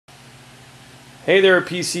Hey there,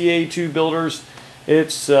 PCA-2 builders.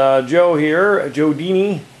 It's Joe here, Joe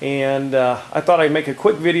Dini, and I thought I'd make a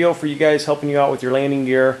quick video for you guys, helping you out with your landing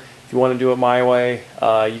gear. If you want to do it my way,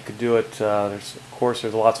 you could do it. Of course,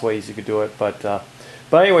 there's lots of ways you could do it, but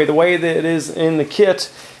anyway, the way that it is in the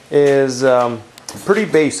kit is pretty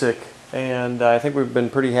basic, and I think we've been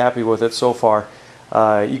pretty happy with it so far.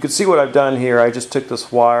 You can see what I've done here. I just took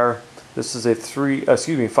this wire. This is a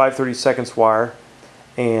 5/32 wire,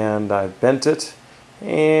 and I bent it,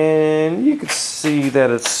 and you can see that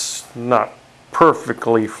it's not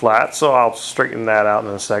perfectly flat, so I'll straighten that out in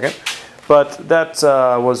a second. But that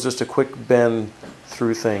was just a quick bend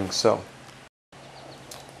through thing. So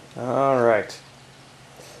alright,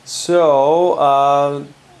 so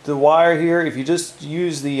the wire here, if you just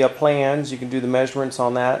use the plans, you can do the measurements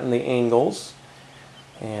on that and the angles.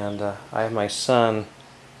 And I have my son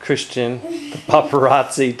Christian, the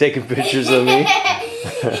paparazzi, taking pictures of me.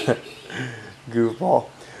 Goofball.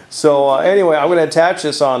 So anyway, I'm going to attach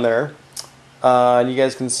this on there, and you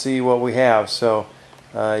guys can see what we have. So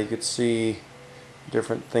you can see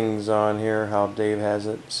different things on here, how Dave has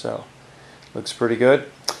it. So looks pretty good.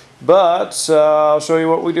 But I'll show you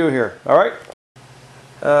what we do here. All right.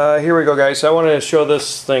 Here we go, guys. So I wanted to show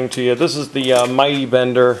this thing to you. This is the Mighty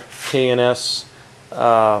Bender K&S,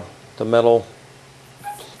 the metal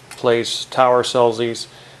place. Tower sells these.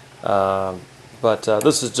 But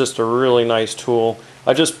this is just a really nice tool.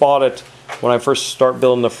 I just bought it when I first started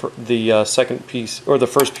building the second piece, or the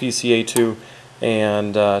first PCA-2,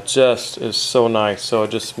 and just is so nice. So it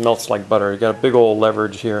just melts like butter. You got a big old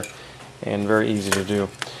leverage here, and very easy to do.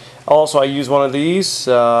 Also, I use one of these.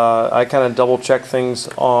 I kind of double check things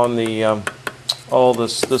on the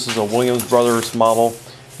this is a Williams Brothers model,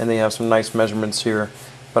 and they have some nice measurements here.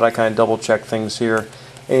 But I kind of double check things here,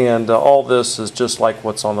 and all this is just like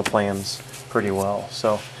what's on the plans pretty well.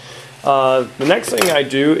 So the next thing I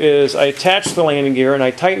do is I attach the landing gear and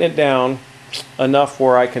I tighten it down enough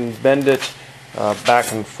where I can bend it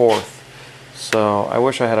back and forth. So I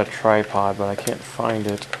wish I had a tripod, but I can't find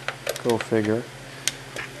it. Go figure.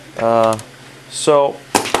 So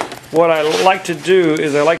what I like to do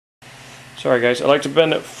is I like to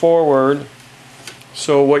bend it forward.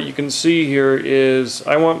 So what you can see here is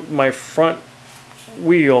I want my front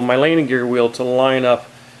wheel, my landing gear wheel, to line up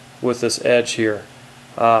with this edge here.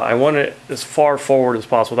 I want it as far forward as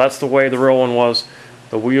possible. That's the way the real one was.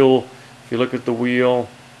 The wheel, if you look at the wheel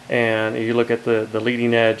and you look at the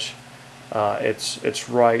leading edge, it's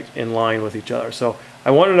right in line with each other. So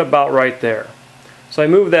I want it about right there. So I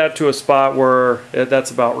move that to a spot where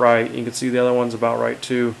that's about right. You can see the other one's about right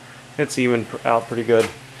too. It's even out pretty good.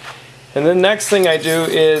 And then next thing I do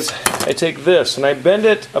is I take this and I bend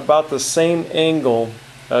it about the same angle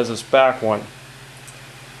as this back one.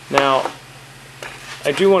 Now,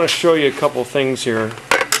 I do want to show you a couple things here.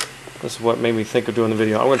 This is what made me think of doing the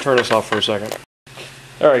video. I'm going to turn this off for a second.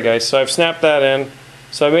 Alright guys, so I've snapped that in.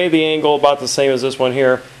 So I made the angle about the same as this one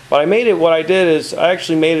here. But what I did is I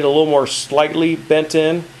actually made it a little more slightly bent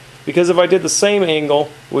in, because if I did the same angle,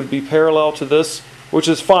 it would be parallel to this, which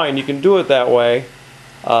is fine. You can do it that way.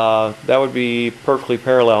 That would be perfectly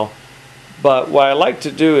parallel. But what I like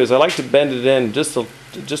to do is I like to bend it in just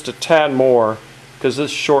a tad more, because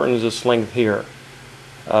this shortens this length here,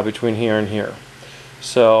 between here and here.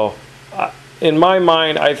 So in my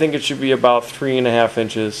mind, I think it should be about 3.5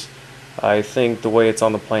 inches. I think the way it's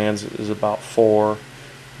on the plans is about 4,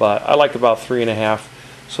 but I like about 3.5,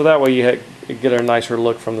 so that way you get a nicer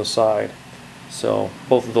look from the side. So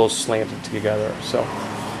both of those slanted together. So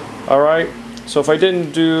alright, so if I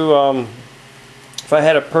didn't do if I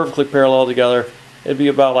had it perfectly parallel together, it'd be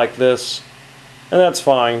about like this, and that's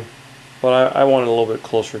fine, but I want it a little bit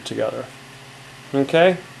closer together.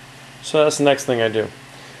 Okay, so that's the next thing I do.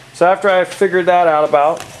 So after I figured that out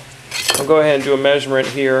about, I'll go ahead and do a measurement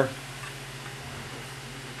here.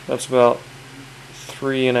 That's about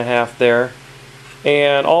 3.5 there,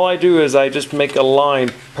 and all I do is I just make a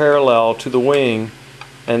line parallel to the wing,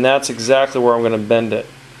 and that's exactly where I'm going to bend it.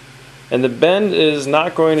 And the bend is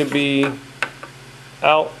not going to be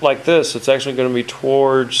out like this. It's actually going to be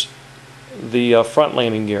towards the front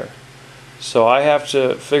landing gear. So I have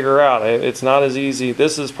to figure out, it's not as easy.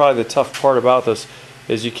 This is probably the tough part about this,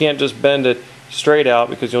 is you can't just bend it straight out,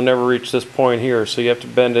 because you'll never reach this point here. So you have to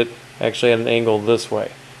bend it actually at an angle this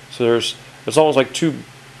way. So there's almost like two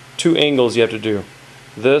angles you have to do,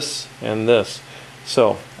 this and this.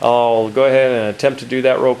 So I'll go ahead and attempt to do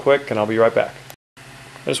that real quick, and I'll be right back.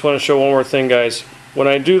 I just want to show one more thing, guys. When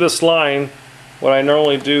I do this line, what I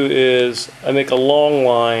normally do is I make a long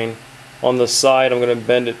line on the side I'm going to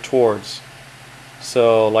bend it towards.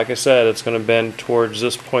 So like I said, it's going to bend towards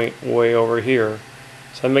this point way over here.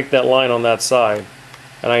 So I make that line on that side.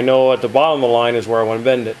 And I know at the bottom of the line is where I want to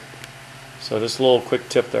bend it. So just a little quick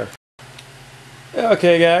tip there.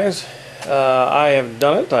 Okay guys, I have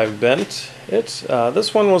done it. I've bent it.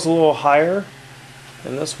 This one was a little higher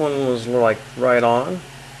and this one was like right on.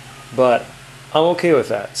 But I'm okay with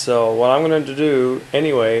that. So what I'm going to do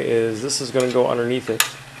anyway is this is going to go underneath it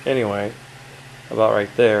anyway, about right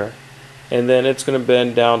there. And then it's going to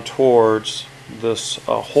bend down towards this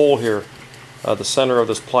hole here, the center of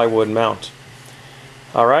this plywood mount.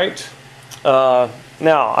 Alright, now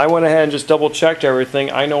I went ahead and just double checked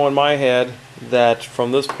everything. I know in my head that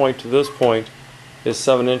from this point to this point is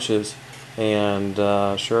 7 inches, and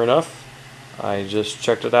sure enough, I just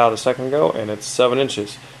checked it out a second ago and it's 7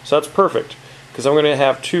 inches. So that's perfect, because I'm going to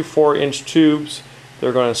have 2 4-inch tubes.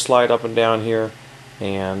 They're going to slide up and down here,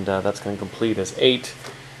 and that's going to complete as 8.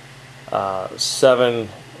 7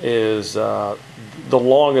 is the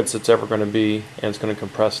longest it's ever going to be, and it's going to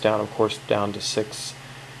compress down, of course, down to 6,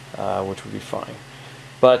 which would be fine.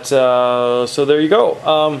 But so there you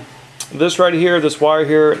go. This right here, this wire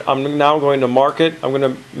here, I'm now going to mark it. I'm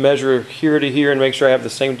going to measure here to here and make sure I have the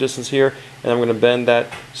same distance here, and I'm going to bend that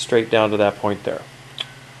straight down to that point there.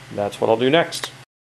 That's what I'll do next.